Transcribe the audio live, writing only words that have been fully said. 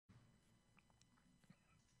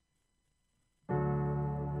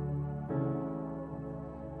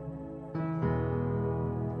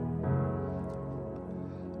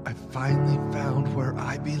finally found where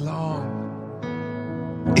I belong.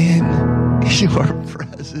 In your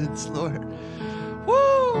presence, Lord.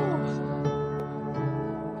 Woo!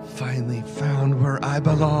 Finally found where I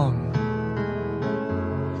belong.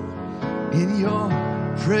 In your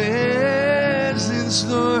presence,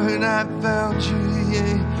 Lord, I found you,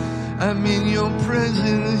 yeah. I'm in your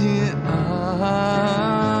presence, yeah.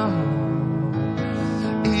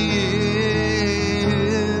 Yeah.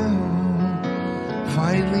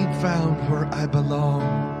 Finally found where I belong.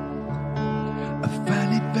 I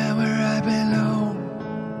finally found where I belong.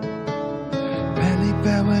 Finally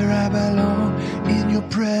found where I belong. In your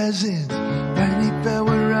presence, finally found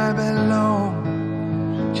where I belong.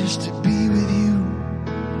 Just to be with you,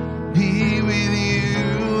 be with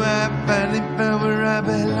you. I finally found where I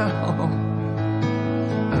belong.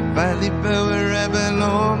 I finally found where I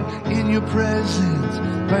belong. In your presence,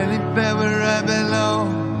 finally found where I belong.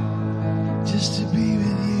 Just to be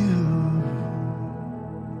with you.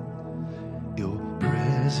 Your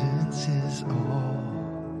presence is all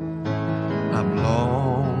I'm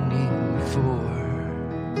longing for.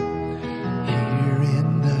 Here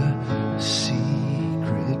in the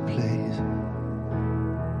secret place,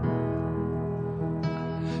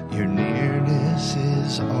 your nearness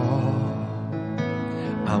is all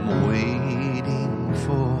I'm waiting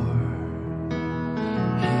for.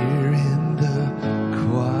 Here in the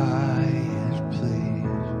quiet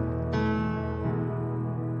place,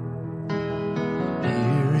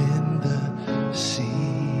 here in the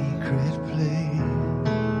secret place,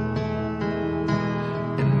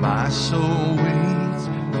 and my soul waits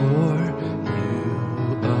for you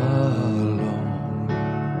alone.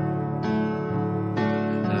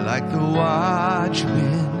 Like the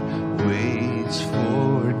watchman waits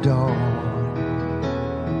for dawn.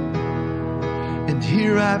 And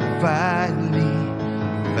here I finally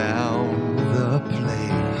found the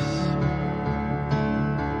place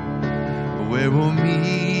where we'll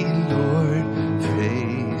meet, Lord,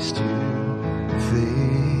 face to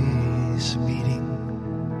face, meeting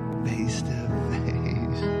face to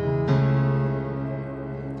face.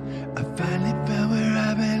 I finally found where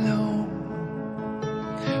I belong.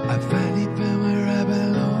 I finally found where I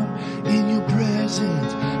belong. In your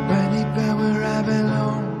presence, finally found where I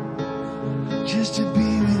belong. Just to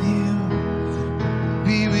be with you,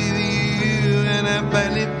 be with you. And I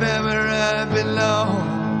finally found where I belong.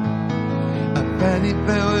 I finally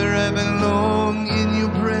found where I belong. In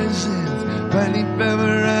your presence, finally found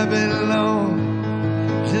where I belong.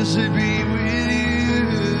 Just to be with you.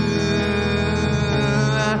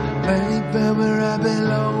 I finally found where I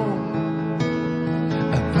belong.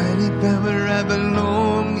 I finally found where I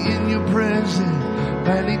belong. In your presence,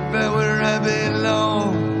 finally found where I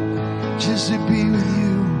belong. Just to be with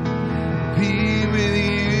you, be with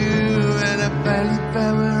you. And I finally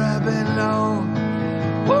found where I belong.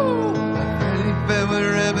 Woo! I finally found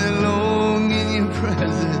where I belong. In your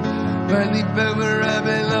presence, finally found where I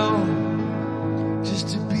belong. Just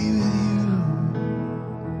to be with you,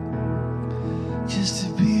 just to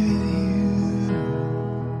be with you.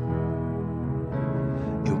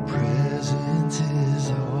 Your presence is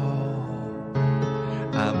all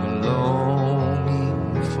I'm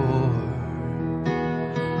longing for.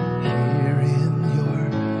 Here in your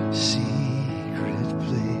secret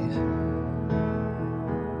place,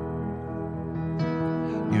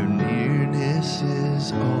 your nearness is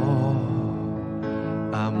all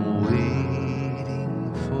I'm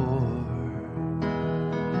waiting for.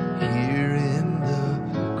 Here in the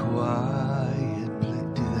quiet place,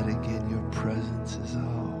 do that again. Your presence is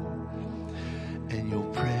all, and your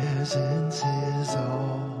presence is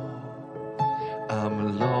all I'm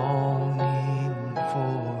longing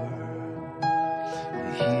for.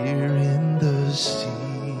 Here in the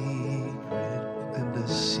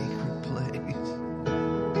secret place,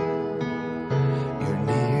 your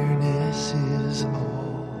nearness is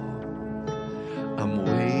all I'm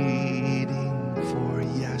waiting for.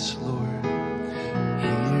 Yes, Lord.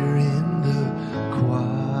 Here in the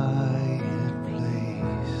quiet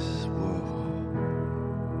place, whoa.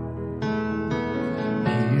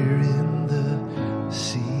 Here in the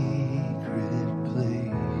secret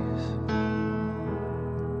place,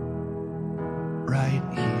 right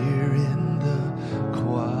here in the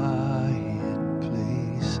quiet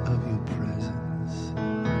place of your presence.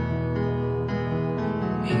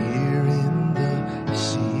 Here in the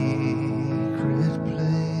secret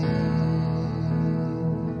place,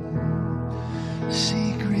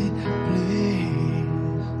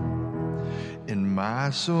 and my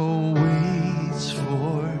soul waits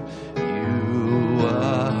for you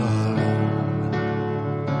alone.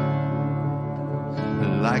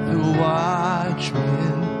 Like the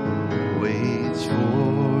watchman waits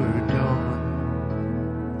for dawn.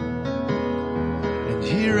 And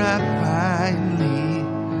here I finally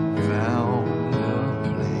found a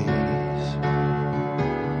place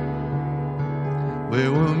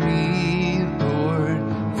where we'll meet, Lord,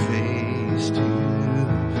 face to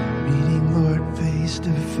meeting, Lord, face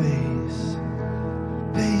to face,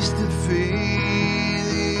 face to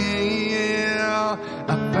face. Yeah, I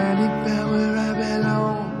finally found where I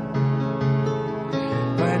belong.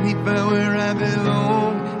 Finally found where I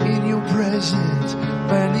belong in your presence.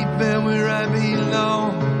 Finally found where I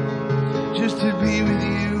belong, just to be with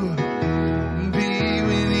you, be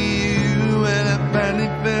with you. And I finally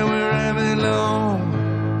found where I belong.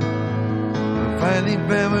 I finally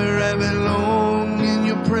found where I belong in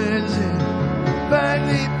your presence.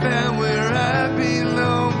 Finally found where I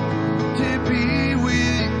belong, to be with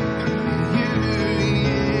you.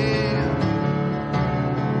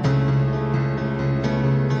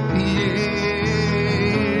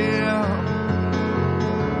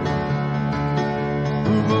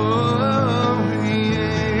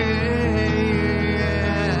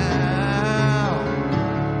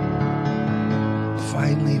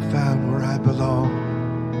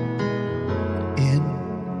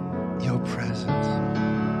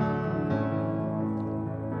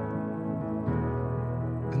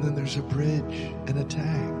 There's a bridge and a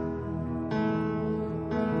tag.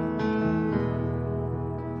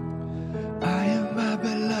 I am my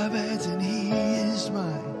beloved's and he is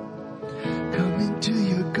mine. Come into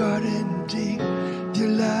your garden, take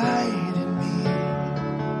delight in me.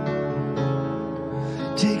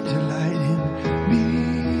 Take delight in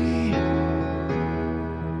me.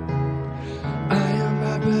 I am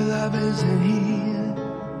my beloved's and he.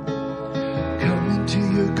 Come into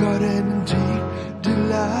your garden and take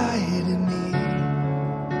delight in me.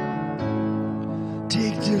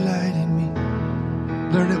 Take delight in me.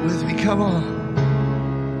 Learn it with me, come on.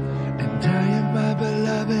 And I am my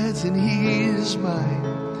beloved's and he is mine.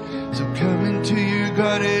 So come into your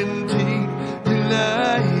garden, take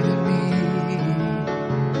delight in me.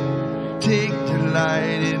 Take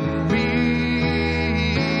delight in me.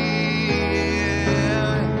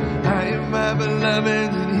 I am my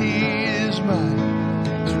beloved's and he is mine.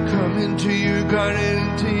 Come into your garden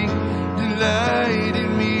and take delight in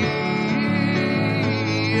me,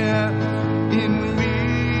 in me.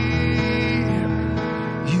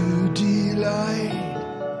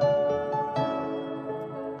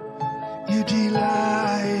 You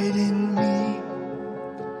delight in me.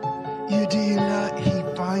 You delight. He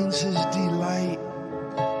finds his delight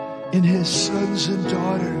in his sons and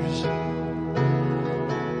daughters.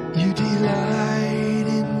 You delight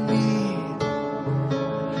in me.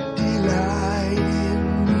 Delight in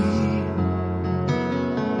me.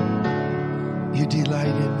 You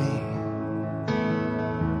delight in me.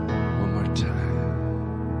 One more time.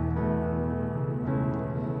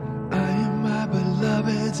 I am my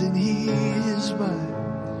beloved's and he is mine.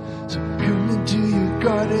 So come into your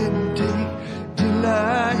garden and take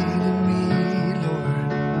delight in me, Lord.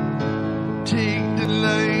 Take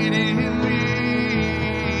delight in me.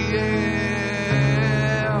 Yeah.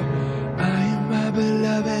 I am my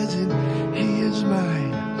beloved's and he is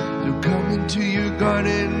mine. So come into your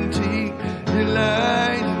garden and take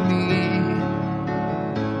delight in me.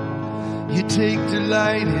 You take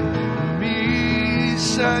delight in me,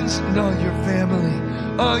 sons and all your family,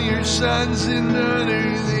 all your sons and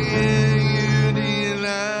daughters. Yeah, you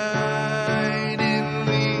delight in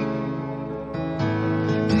me.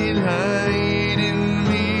 Delight in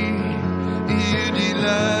me. You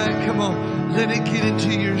delight. Come on, let it get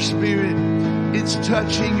into your spirit. It's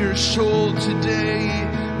touching your soul today.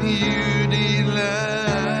 You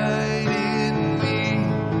delight in me.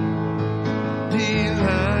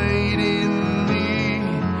 Delight in me.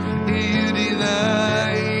 You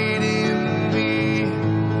delight in me.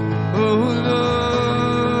 Oh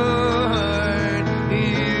Lord,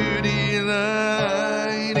 you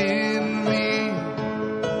delight in me.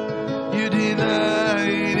 You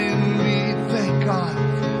delight in me. Thank God.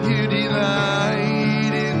 You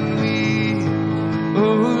delight in me.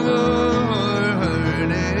 Oh Lord,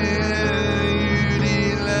 you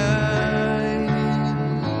delight in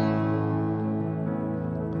me.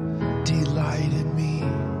 Delight in me.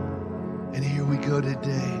 And here we go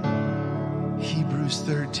today. Hebrews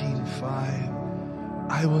 13:5.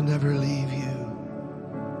 I will never leave you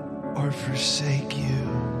or forsake you.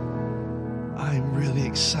 I'm really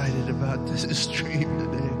excited about this stream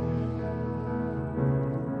today.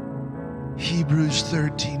 Hebrews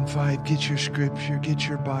 13:5. Get your scripture, get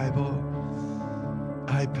your Bible,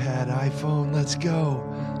 iPad, iPhone, let's go.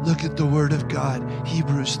 Look at the Word of God.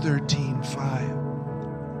 Hebrews 13:5.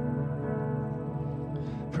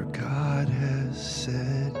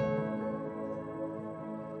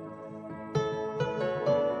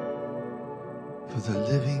 For the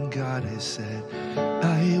living God has said,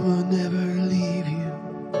 I will never leave you.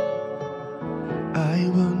 I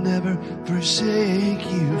will never forsake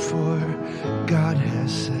you, for God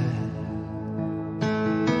has said.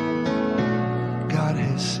 God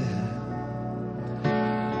has said,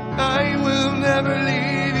 I will never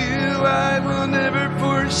leave you. I will never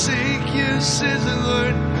forsake you, says the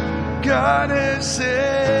Lord. God has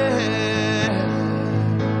said.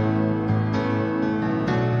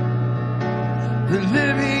 The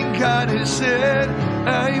living God has said,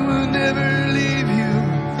 I will never leave you.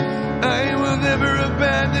 I will never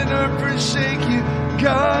abandon or forsake you.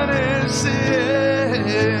 God has said,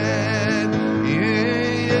 yeah.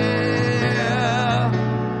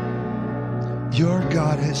 Your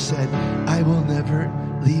God has said, I will never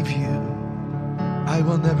leave you. I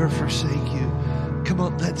will never forsake you. Come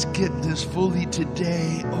on, let's get this fully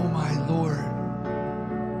today. Oh my Lord.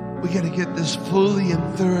 We got to get this fully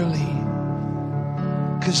and thoroughly.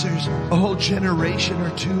 Because there's a whole generation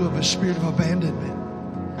or two of a spirit of abandonment.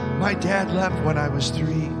 My dad left when I was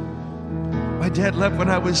 3. My dad left when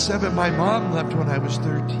I was 7. My mom left when I was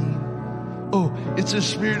 13. Oh, it's a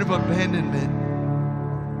spirit of abandonment.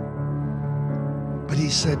 But he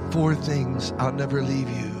said 4 things. I'll never leave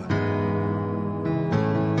you.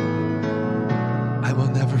 I will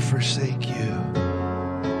never forsake you.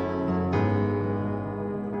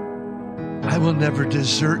 I will never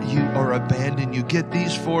desert you or abandon you. Get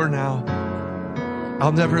these 4 now.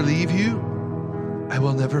 I'll never leave you. I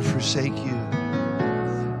will never forsake you.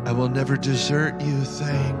 I will never desert you.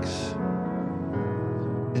 Thanks.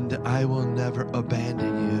 And I will never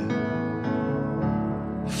abandon you.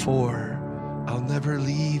 4, I'll never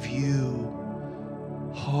leave you.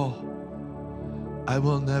 Oh, I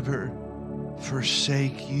will never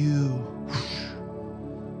forsake you.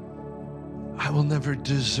 I will never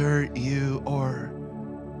desert you or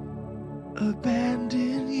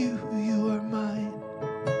abandon you. You are mine.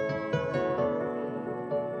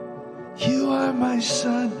 You are my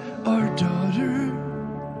son or daughter.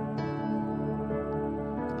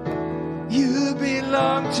 You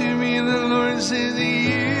belong to me. The Lord says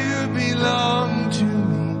you belong to me.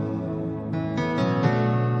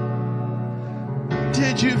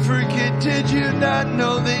 Did you forget? Did you not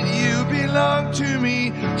know that you belong to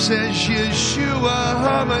me? Says Yeshua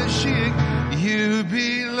HaMashiach, you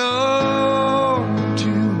belong to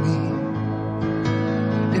me.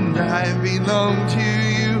 And I belong to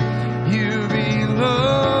you. You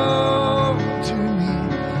belong to me.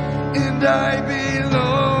 And I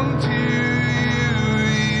belong to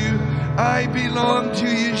you. I belong to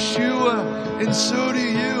Yeshua. And so do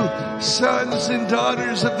you, sons and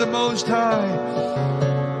daughters of the Most High.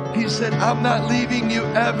 He said, I'm not leaving you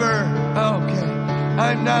ever. Okay.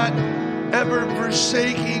 I'm not ever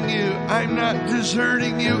forsaking you. I'm not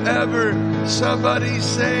deserting you ever. Somebody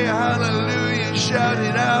say hallelujah. Shout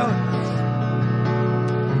it out.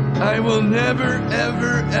 I will never,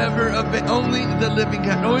 ever, ever abandon. Only the living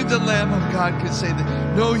God, only the Lamb of God could say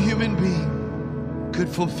that. No human being could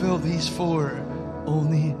fulfill these 4.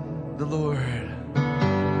 Only the Lord.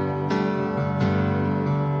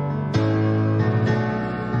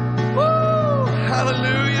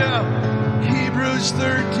 Hallelujah. Hebrews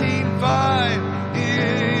 13:5.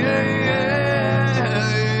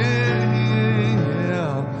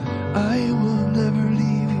 I will never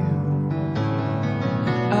leave you.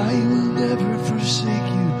 I will never forsake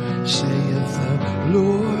you, saith the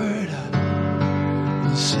Lord.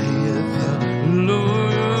 Saith the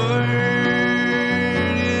Lord.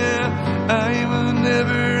 Yeah. I will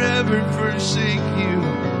never ever forsake you.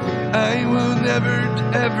 I will never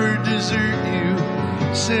ever desert you,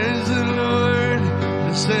 says the Lord,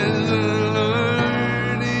 says the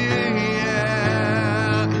Lord, yeah.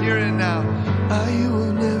 Hear it now. I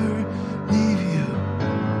will never leave you.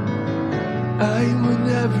 I will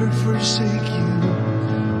never forsake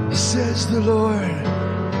you, says the Lord.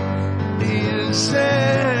 It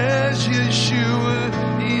says Yeshua,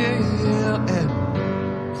 yeah. And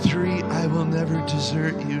 3, I will never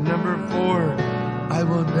desert you. Number 4, I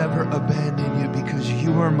will never abandon you because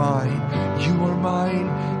you are mine. You are mine.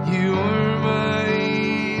 You are mine.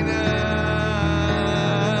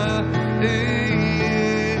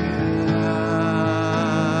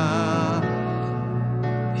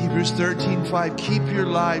 Hebrews 13:5. Keep your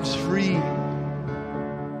lives free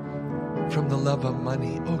from the love of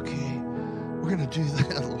money. Okay, we're going to do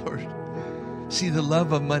that, Lord. See, the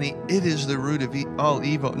love of money, it is the root of all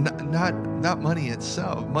evil. Not money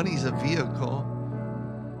itself. Money's a vehicle.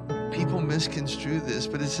 People misconstrue this,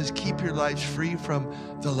 but it says keep your lives free from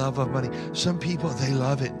the love of money. Some people, they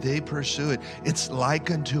love it. They pursue it. It's like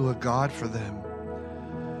unto a god for them.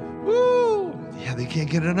 Woo! yeah, they can't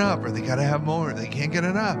get enough, or they got to have more. They can't get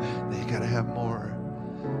enough. They got to have more.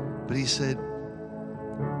 But he said,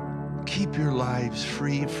 keep your lives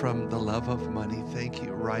free from the love of money. Thank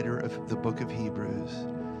you, writer of the book of Hebrews.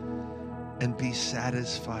 And be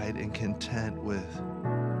satisfied and content with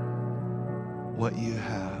what you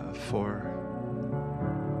have. For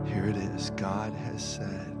here it is. God has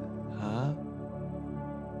said,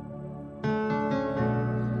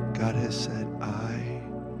 God has said, I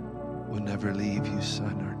will never leave you,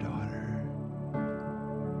 son or daughter.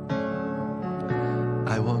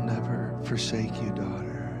 I will never forsake you, daughter.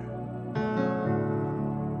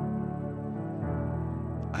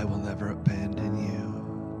 I will never abandon you.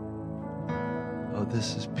 Oh,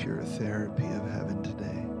 this is pure therapy of heaven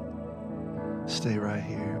today. Stay right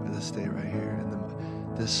here. Let's stay right here in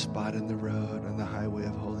this spot in the road on the highway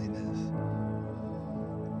of holiness.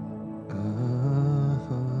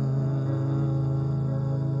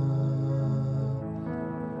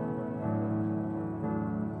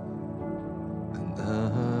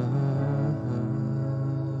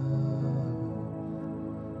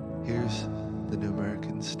 Here's the New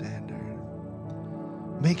American Standard.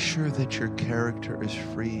 Make sure that your character is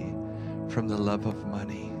free from the love of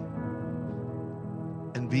money.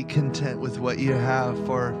 And be content with what you have,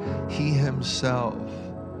 for he himself,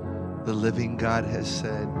 the living God, has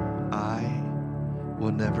said, I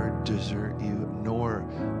will never desert you, nor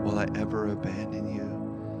will I ever abandon you.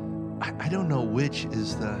 I don't know which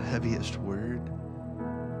is the heaviest word.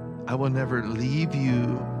 I will never leave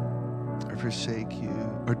you or forsake you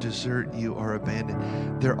or desert you or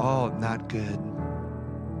abandon. They're all not good.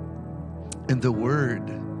 And the word,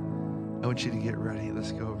 I want you to get ready.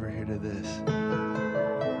 Let's go over here to this.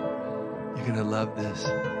 You're going to love this.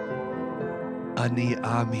 Ani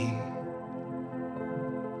ami.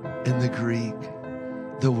 In the Greek,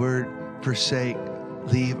 the word forsake,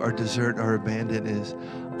 leave, or desert, or abandon is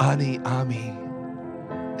ani ami.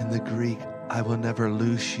 In the Greek, I will never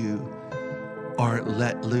loose you or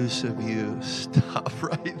let loose of you. Stop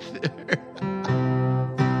right there.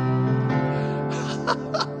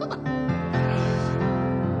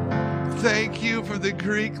 Thank you for the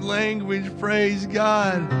Greek language. Praise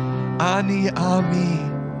God. Ani ami.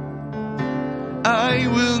 I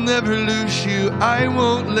will never loose you. I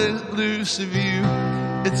won't let loose of you.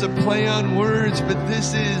 It's a play on words, but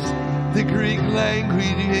this is the Greek language.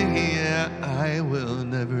 Yeah, I will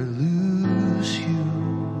never lose you.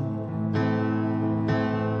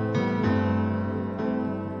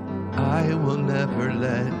 I will never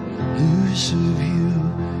let loose of you.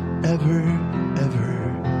 Ever, ever,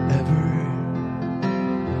 ever.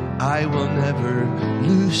 I will never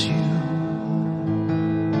lose you.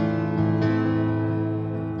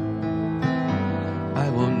 I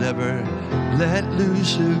will never let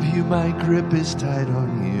loose of you. My grip is tight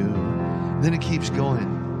on you. Then it keeps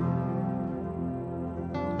going.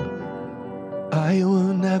 I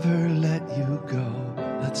will never let you go.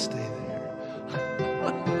 Let's stay there.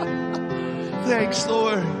 Thanks,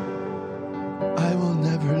 Lord. I will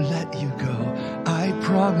never let you go. I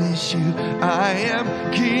promise you, I am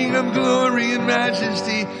King of glory and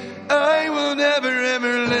majesty. I will never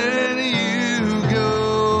ever let you go,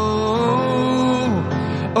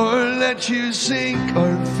 or let you sink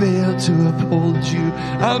or fail to uphold you.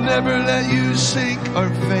 I'll never let you sink or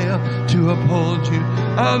fail to uphold you.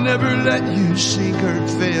 I'll never let you sink or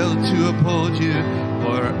fail to uphold you,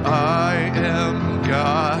 for I am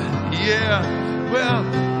God. Yeah, well,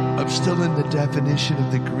 I'm still in the definition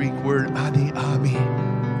of the Greek word ani ami.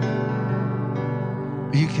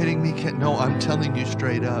 Are you kidding me? No, I'm telling you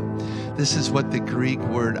straight up. This is what the Greek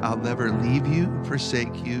word, I'll never leave you,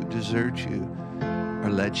 forsake you, desert you, or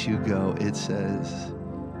let you go. It says,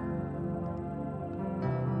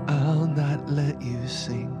 I'll not let you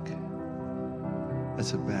sink.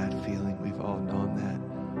 That's a bad feeling. We've all known that.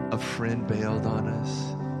 A friend bailed on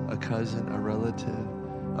us, a cousin, a relative,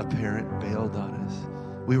 a parent bailed on us.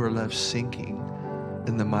 We were left sinking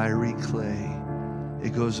in the miry clay.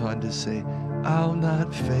 It goes on to say, I'll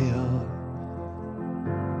not fail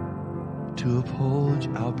to uphold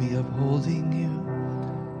you. I'll be upholding you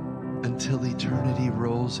until eternity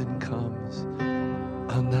rolls and comes.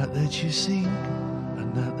 I'll not let you sink.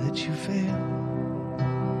 I'll not let you fail.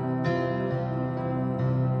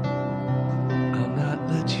 I'll not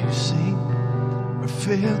let you sink or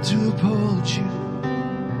fail to uphold you.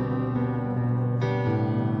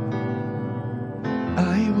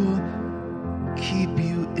 I will keep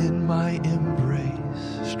you in my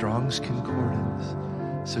embrace. Strong's Concordance.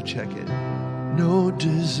 So check it. No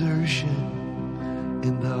desertion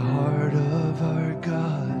in the heart of our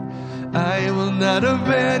God. I will not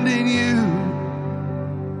abandon you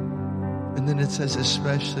And then it says,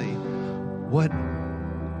 especially what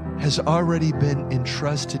has already been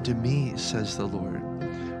entrusted to me, says the Lord,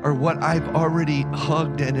 or what I've already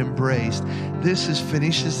hugged and embraced. This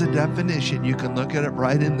finishes the definition. You can look at it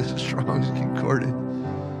right in the Strong's Concordance.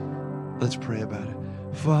 Let's pray about it.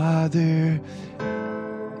 Father,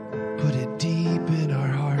 put it deep in our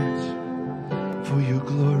hearts for your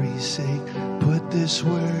glory's sake. Put this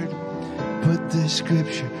word, put this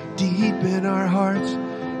scripture deep in our hearts,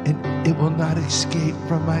 and it will not escape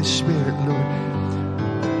from my spirit, Lord.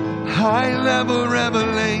 High-level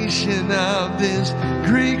revelation of this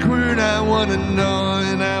Greek word I want to know,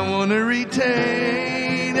 and I want to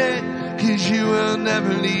retain it, 'cause you will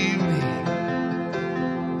never leave me.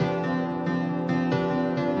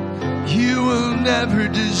 You will never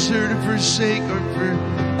desert or forsake or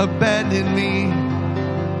abandon me,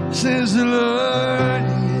 says the Lord.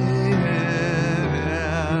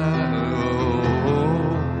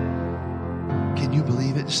 Can you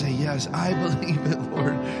believe it? Say, yes, I believe it,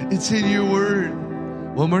 Lord. It's in your word.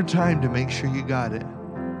 One more time to make sure you got it.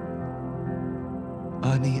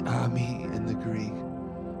 Ani ami in the Greek.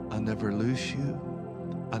 I'll never loose you.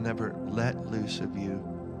 I'll never let loose of you.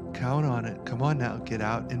 Count on it. Come on now. Get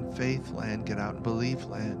out in faith land. Get out in belief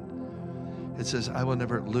land. It says, I will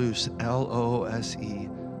never loose, L-O-O-S-E.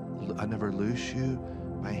 I'll never loose you.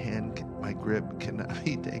 My hand, my grip cannot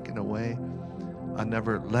be taken away. I'll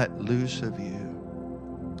never let loose of you.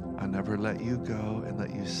 I'll never let you go and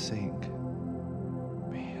let you sink.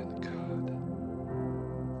 Man, God.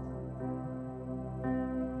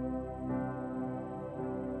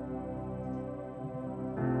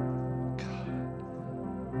 God,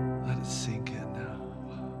 let it sink in now.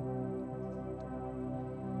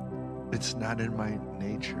 It's not in my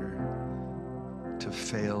nature to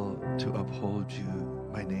fail to uphold you.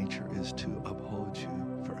 My nature is to uphold you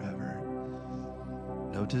forever.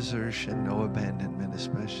 No desertion, no abandonment,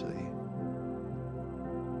 especially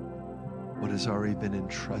what has already been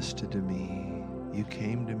entrusted to me. You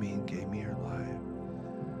came to me and gave me your life,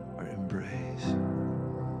 our embrace.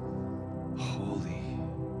 Holy.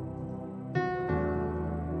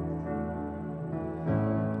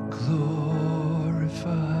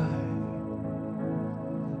 Glorify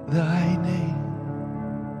thy name.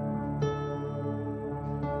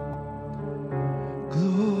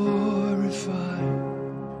 Glorify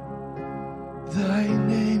thy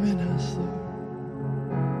name in us, Lord.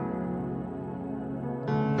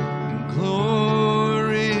 And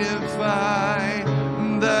glorify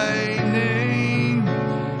thy name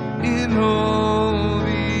in all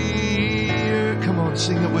the earth. Come on,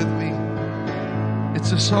 sing it with me.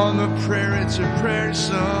 It's a song of prayer. It's a prayer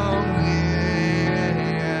song. Yeah.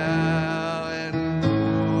 And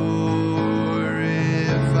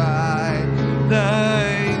glorify thy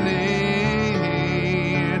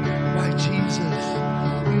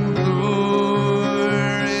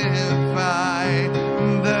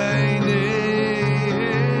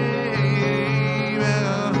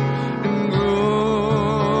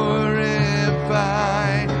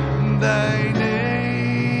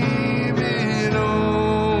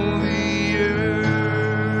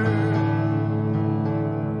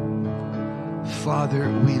Father,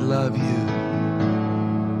 we love you.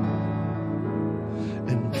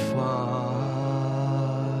 And Father,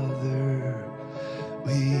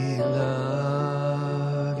 we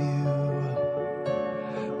love you.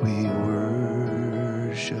 We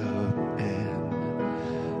worship and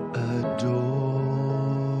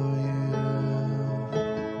adore you.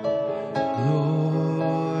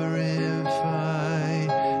 Glorify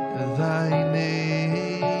thy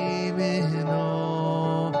name in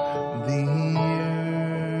all the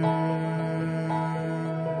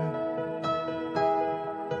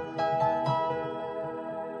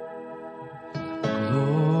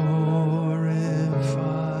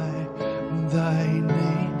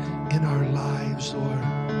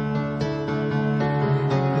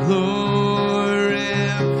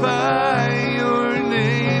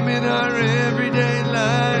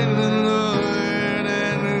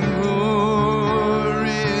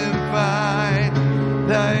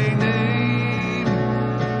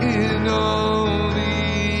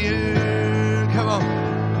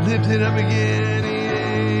it up again, yeah.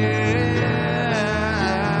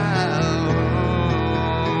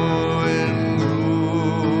 Oh, and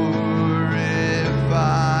glorify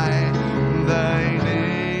thy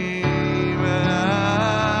name,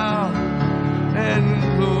 and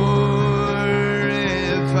glorify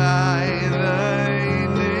thy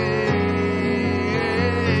name,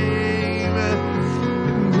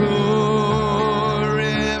 glorify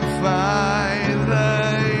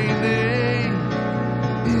thy name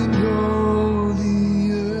in all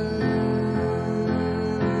the earth.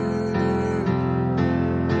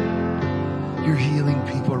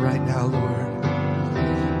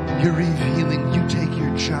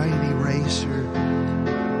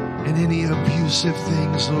 and any abusive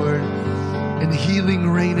things, Lord. And healing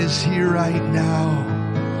rain is here right now.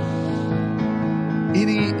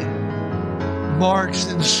 Any marks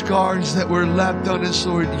and scars that were left on us,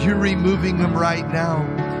 Lord, you're removing them right now.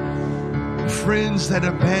 Friends that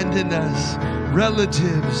abandon us,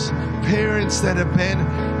 relatives, parents that abandon,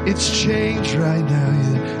 it's changed right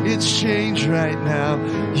now. It's changed right now.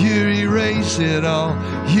 You erase it all.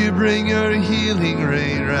 You bring your healing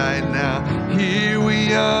rain right now. Here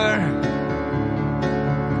we are,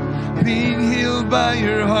 being healed by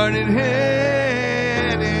your heart and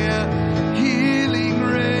hand. Yeah. Healing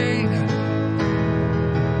rain.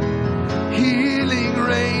 Healing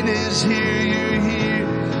rain is here. You're here.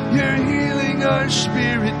 You're healing our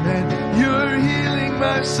spirit, man. You're healing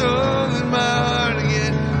my soul and my heart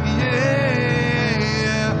again.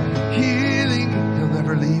 Yeah. Healing. He'll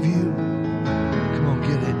never leave you. Come on,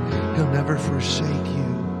 get it. He'll never forsake you.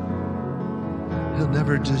 He'll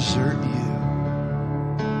never desert you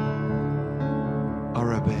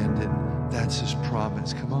or abandon. That's his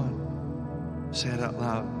promise. Come on. Say it out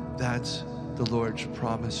loud. That's the Lord's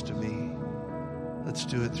promise to me. Let's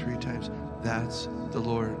do it 3 times. That's the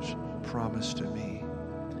Lord's promise to me.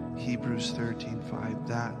 Hebrews 13:5.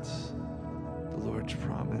 That's the Lord's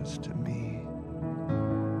promise to me.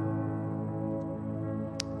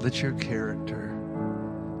 Let your character,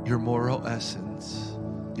 your moral essence,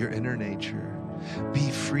 your inner nature be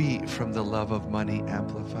free from the love of money.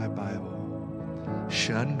 Amplified Bible.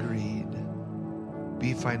 Shun greed.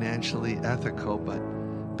 Be financially ethical, but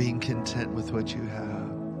being content with what you have.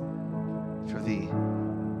 For the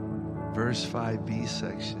verse 5b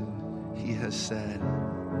section, he has said,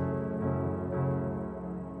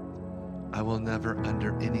 I will never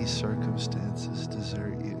under any circumstances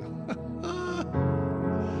desert you.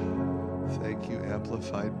 Thank you,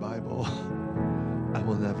 Amplified Bible. I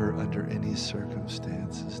will never under any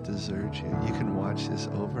circumstances desert you. You can watch this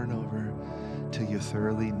over and over till you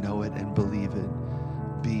thoroughly know it and believe it.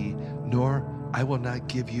 Nor I will not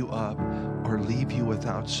give you up or leave you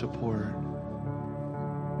without support.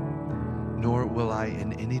 Nor will I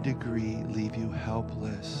in any degree leave you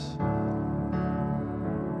helpless.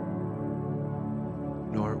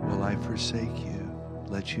 Nor will I forsake you,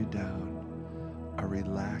 let you down, or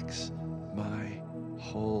relax my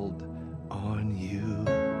hold on you.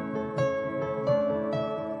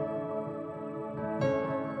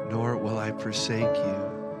 Nor will I forsake you,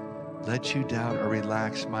 let you down, or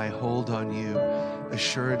relax my hold on you.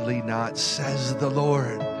 Assuredly not, says the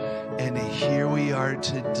Lord. And here we are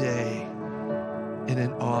today in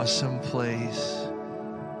an awesome place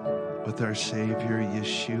with our Savior,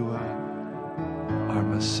 Yeshua, our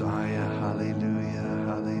Messiah. Hallelujah,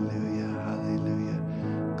 hallelujah, hallelujah.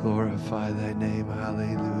 Glorify thy name,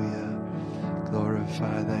 hallelujah.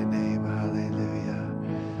 Glorify thy name, hallelujah.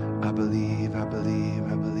 I believe, I believe,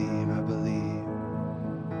 I believe, I believe.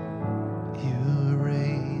 You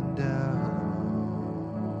rain down.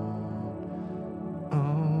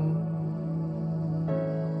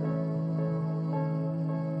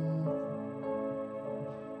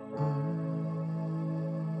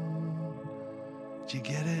 Did you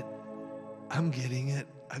get it? I'm getting it.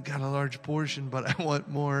 I've got a large portion, but I want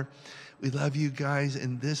more. We love you guys.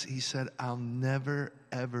 And this, he said, I'll never,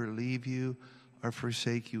 ever leave you or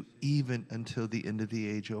forsake you, even until the end of the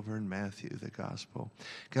age, over in Matthew, the gospel.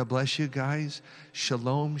 God bless you guys.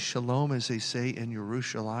 Shalom, shalom, as they say in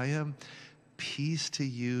Jerusalem. Peace to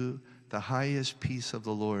you, the highest peace of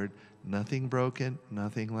the Lord. Nothing broken,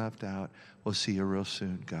 nothing left out. We'll see you real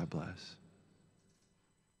soon. God bless.